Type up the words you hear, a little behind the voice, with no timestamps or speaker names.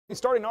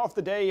Starting off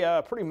the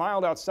day pretty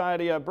mild outside.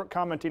 Brooke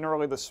commenting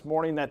early this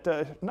morning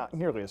that not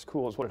nearly as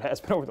cool as what it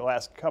has been over the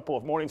last couple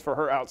of mornings for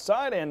her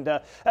outside, and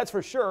that's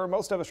for sure.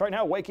 Most of us right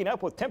now waking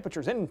up with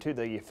temperatures into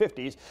the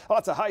 50s.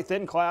 Lots of high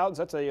thin clouds.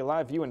 That's a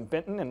live view in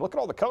Benton, and look at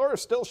all the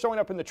colors still showing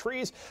up in the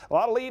trees. A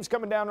lot of leaves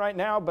coming down right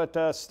now,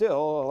 but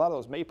still a lot of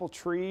those maple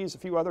trees, a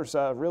few others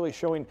really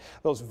showing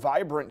those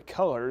vibrant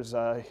colors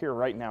here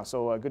right now.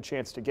 So a good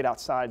chance to get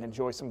outside and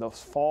enjoy some of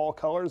those fall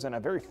colors, and a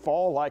very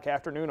fall-like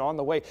afternoon on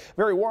the way.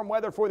 Very warm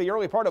weather for the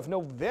early part of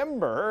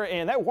November,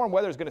 and that warm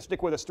weather is going to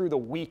stick with us through the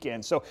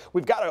weekend. So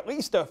we've got at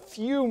least a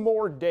few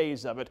more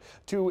days of it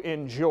to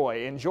enjoy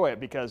it,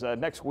 because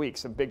next week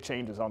some big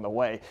changes on the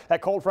way.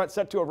 That cold front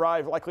set to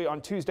arrive likely on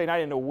Tuesday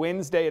night into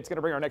Wednesday. It's going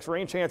to bring our next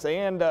rain chance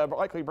and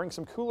likely bring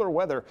some cooler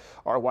weather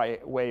our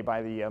way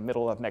by the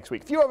middle of next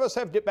week. Few of us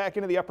have dipped back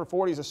into the upper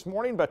 40s this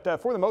morning,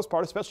 but for the most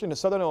part, especially in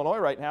southern Illinois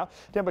right now,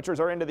 temperatures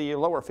are into the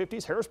lower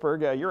 50s.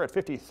 Harrisburg, you're at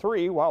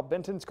 53, while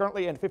Benton's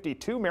currently at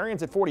 52.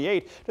 Marion's at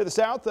 48. To the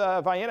south,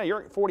 Vienna,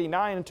 you're at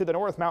 49. To the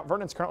north, Mount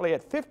Vernon's currently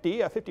at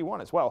 51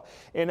 as well.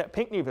 In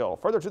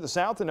Pinckneyville, further to the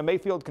south into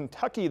Mayfield,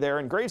 Kentucky, there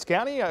in Graves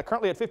County,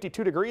 currently at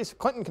 52 degrees.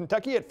 Clinton,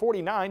 Kentucky at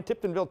 49.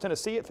 Tiptonville,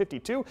 Tennessee at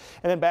 52.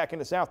 And then back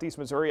into southeast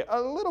Missouri, a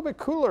little bit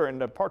cooler in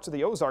parts of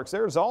the Ozarks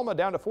there. Zalma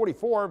down to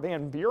 44.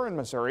 Van Buren,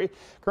 Missouri,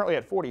 currently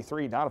at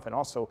 43. Donovan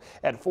also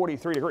at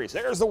 43 degrees.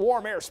 There's the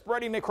warm air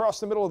spreading across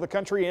the middle of the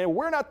country, and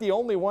we're not the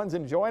only ones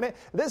enjoying it.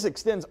 This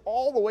extends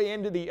all the way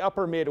into the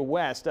upper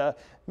Midwest.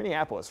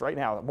 Minneapolis right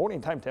now, the morning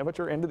time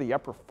temperature into the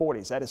upper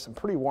 40s. That is some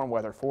pretty warm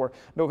weather for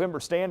November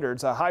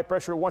standards. High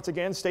pressure once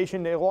again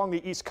stationed along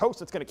the east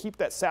coast. It's going to keep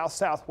that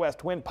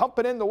south-southwest wind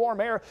pumping in the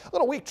warm air. A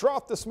little weak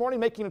trough this morning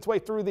making its way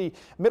through the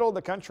middle of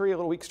the country. A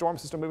little weak storm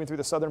system moving through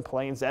the southern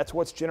plains. That's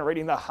what's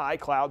generating the high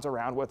clouds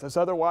around with us.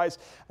 Otherwise,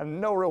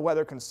 no real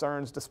weather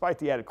concerns despite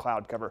the added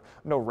cloud cover.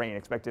 No rain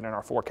expected in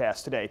our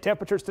forecast today.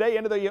 Temperatures today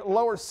into the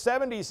lower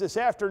 70s this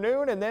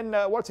afternoon, and then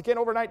once again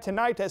overnight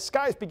tonight as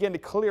skies begin to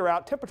clear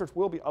out. Temperatures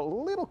will be a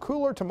little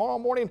cooler tomorrow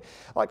morning,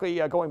 likely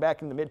going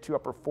back in the mid to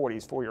upper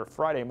 40s for your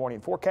Friday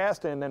morning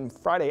forecast, and then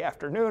Friday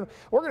afternoon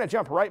we're going to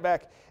jump right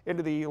back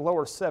into the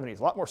lower 70s.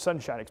 A lot more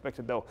sunshine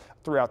expected though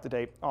throughout the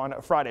day on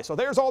Friday. So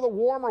there's all the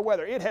warmer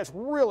weather. It has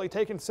really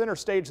taken center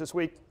stage this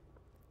week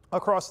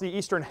across the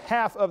eastern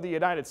half of the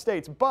United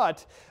States,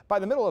 but by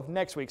the middle of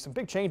next week, some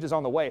big changes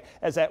on the way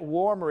as that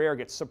warmer air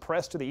gets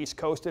suppressed to the east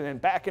coast and then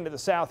back into the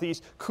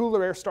southeast.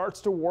 Cooler air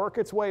starts to work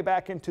its way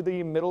back into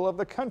the middle of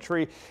the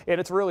country, and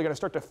it's really going to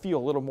start to feel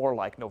a little more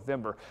like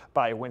November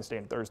by Wednesday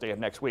and Thursday of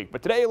next week.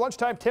 But today,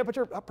 lunchtime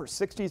temperature, upper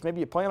 60s. Maybe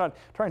you plan on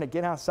trying to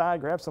get outside,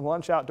 grab some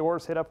lunch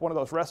outdoors, hit up one of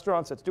those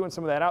restaurants that's doing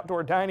some of that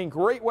outdoor dining.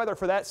 Great weather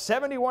for that.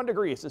 71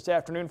 degrees this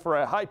afternoon for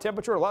a high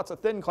temperature, lots of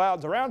thin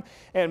clouds around,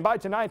 and by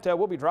tonight,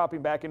 we'll be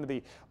dropping back into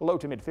the low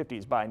to mid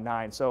 50s by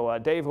 9. So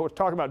Dave was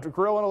talking about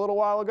grilling a little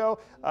while ago.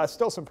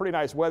 Still some pretty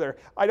nice weather.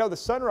 I know the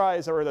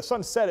sunrise or the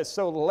sunset is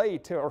so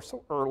late or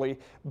so early,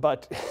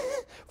 but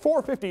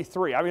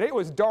 4:53. I mean, it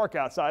was dark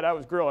outside. I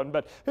was grilling,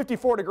 but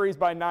 54 degrees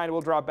by 9.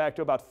 We'll drop back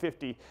to about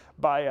 50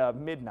 by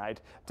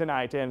midnight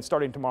tonight, and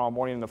starting tomorrow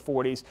morning in the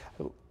 40s.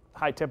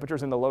 High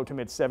temperatures in the low to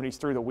mid 70s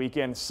through the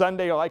weekend.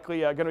 Sunday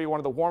likely going to be one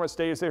of the warmest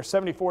days there.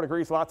 74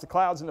 degrees, lots of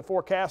clouds in the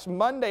forecast.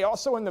 Monday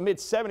also in the mid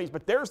 70s,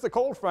 but there's the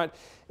cold front.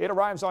 It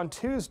arrives on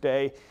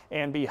Tuesday,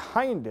 and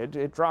behind it,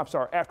 it drops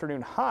our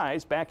afternoon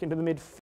highs back into the mid